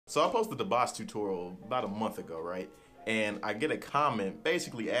So I posted the boss tutorial about a month ago, right? And I get a comment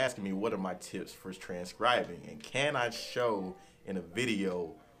basically asking me what are my tips for transcribing and can I show in a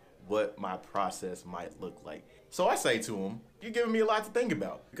video what my process might look like. So I say to him, you're giving me a lot to think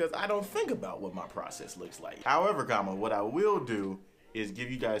about because I don't think about what my process looks like. However, what I will do is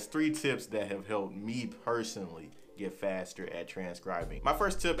give you guys 3 tips that have helped me personally get faster at transcribing. My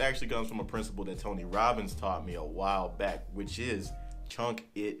first tip actually comes from a principle that Tony Robbins taught me a while back, which is chunk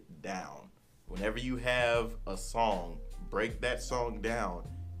it down. Whenever you have a song, break that song down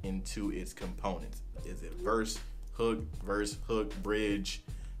into its components. Is it verse, hook, bridge,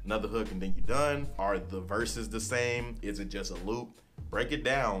 another hook, and then you're done? Are the verses the same? Is it just a loop? Break it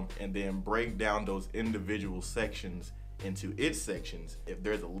down and then break down those individual sections into its sections. If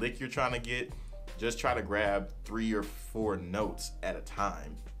there's a lick you're trying to get, just try to grab 3 or 4 notes at a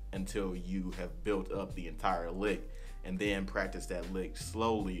time until you have built up the entire lick, and then practice that lick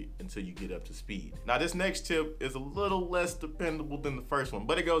slowly until you get up to speed. Now this next tip is a little less dependable than the first one,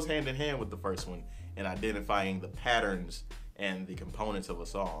 but it goes hand in hand with the first one in identifying the patterns and the components of a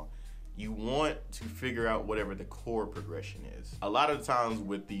song. You want to figure out whatever the chord progression is. A lot of the times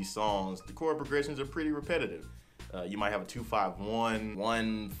with these songs, the chord progressions are pretty repetitive. You might have a 2-5-1,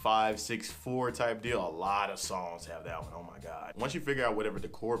 1-5-6-4 type deal. A lot of songs have that one, oh my God. Once you figure out whatever the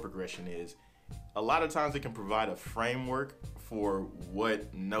chord progression is, a lot of times it can provide a framework for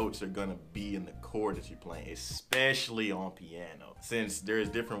what notes are gonna be in the chord that you're playing, especially on piano. Since there's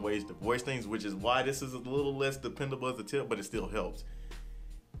different ways to voice things, which is why this is a little less dependable as a tip, but it still helps.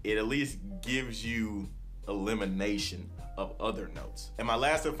 It at least gives you elimination of other notes. And my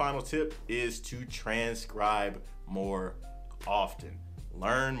last and final tip is to transcribe more often.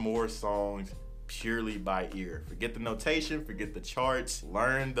 Learn more songs purely by ear. Forget the notation, forget the charts.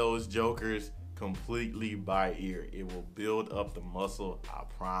 Learn those jokers completely by ear. It will build up the muscle, I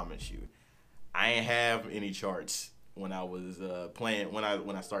promise you. I ain't have any charts when I was playing, when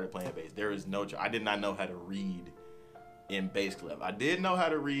I started playing bass. There is no chart. I did not know how to read in bass clef. I did know how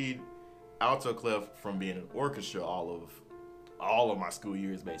to read alto clef from being in orchestra all of my school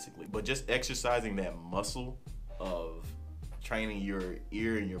years basically. But just exercising that muscle of training your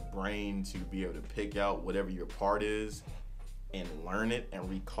ear and your brain to be able to pick out whatever your part is and learn it and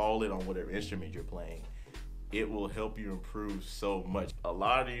recall it on whatever instrument you're playing, it will help you improve so much. A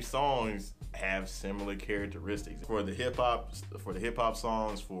lot of these songs have similar characteristics. For the hip hop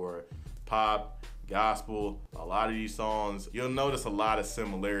songs, for pop, gospel, a lot of these songs, you'll notice a lot of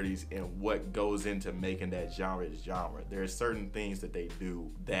similarities in what goes into making that genre the genre. There are certain things that they do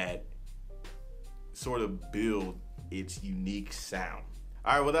that sort of build its unique sound.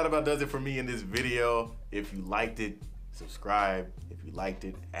 All right, well that about does it for me in this video. If you liked it, subscribe. If you liked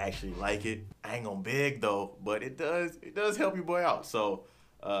it, actually like it. I ain't gonna beg though, but it does help your boy out. So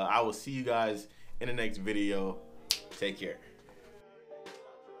I will see you guys in the next video. Take care.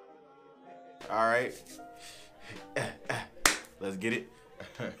 All right, let's get it.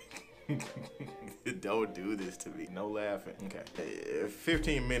 Don't do this to me. No laughing. Okay.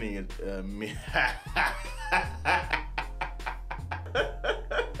 15 minutes.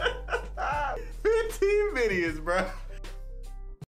 15 minutes, bro.